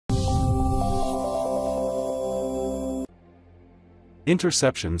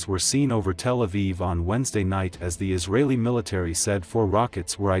Interceptions were seen over Tel Aviv on Wednesday night as the Israeli military said 4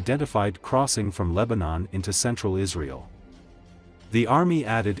 rockets were identified crossing from Lebanon into central Israel. The army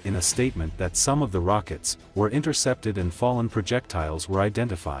added in a statement that some of the rockets were intercepted and fallen projectiles were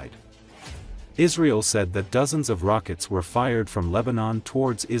identified. Israel said that dozens of rockets were fired from Lebanon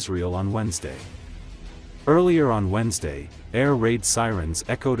towards Israel on Wednesday. Earlier on Wednesday, air raid sirens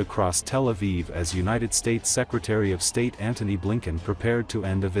echoed across Tel Aviv as United States Secretary of State Antony Blinken prepared to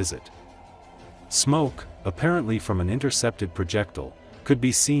end a visit. Smoke, apparently from an intercepted projectile, could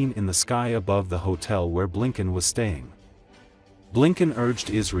be seen in the sky above the hotel where Blinken was staying. Blinken urged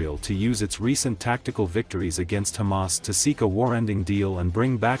Israel to use its recent tactical victories against Hamas to seek a war-ending deal and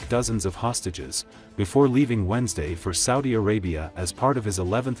bring back dozens of hostages, before leaving Wednesday for Saudi Arabia as part of his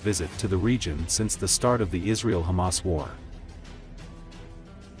 11th visit to the region since the start of the Israel-Hamas war.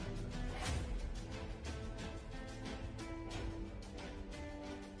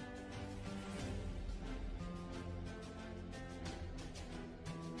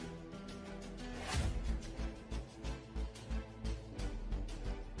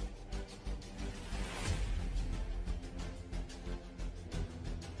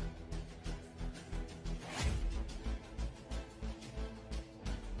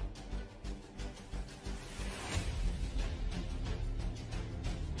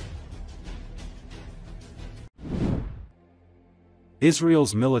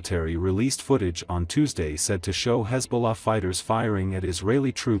 Israel's military released footage on Tuesday said to show Hezbollah fighters firing at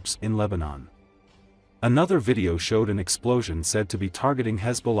Israeli troops in Lebanon. Another video showed an explosion said to be targeting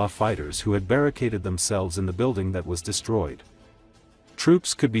Hezbollah fighters who had barricaded themselves in the building that was destroyed.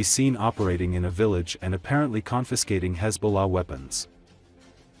 Troops could be seen operating in a village and apparently confiscating Hezbollah weapons.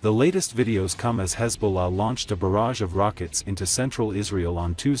 The latest videos come as Hezbollah launched a barrage of rockets into central Israel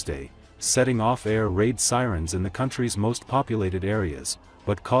on Tuesday, setting off air raid sirens in the country's most populated areas,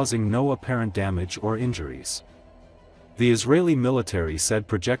 but causing no apparent damage or injuries. The Israeli military said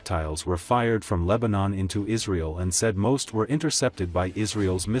projectiles were fired from Lebanon into Israel and said most were intercepted by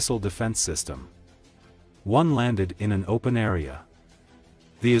Israel's missile defense system. One landed in an open area.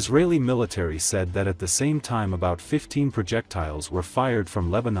 The Israeli military said that at the same time about 15 projectiles were fired from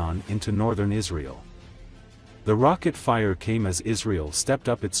Lebanon into northern Israel. The rocket fire came as Israel stepped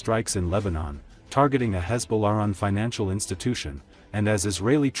up its strikes in Lebanon, targeting a Hezbollah-run financial institution, and as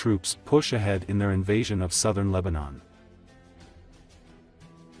Israeli troops push ahead in their invasion of southern Lebanon.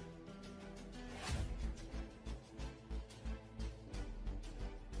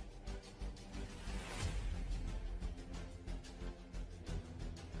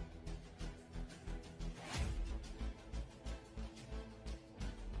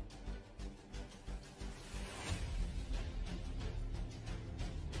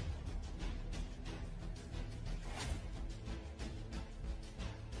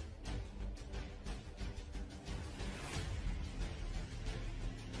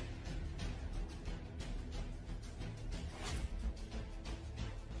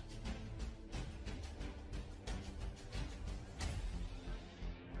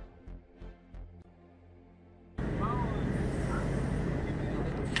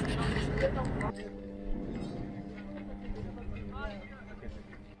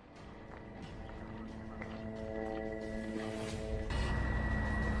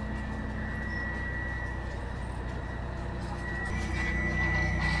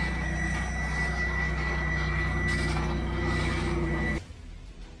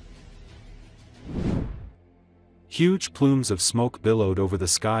 Huge plumes of smoke billowed over the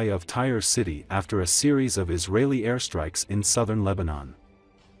sky of Tyre city after a series of Israeli airstrikes in southern Lebanon.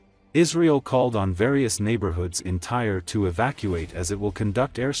 Israel called on various neighborhoods in Tyre to evacuate as it will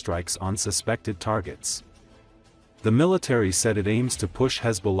conduct airstrikes on suspected targets. The military said it aims to push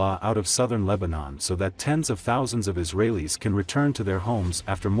Hezbollah out of southern Lebanon so that tens of thousands of Israelis can return to their homes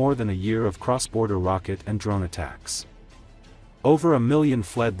after more than a year of cross-border rocket and drone attacks. Over 1 million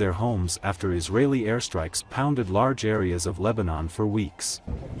fled their homes after Israeli airstrikes pounded large areas of Lebanon for weeks.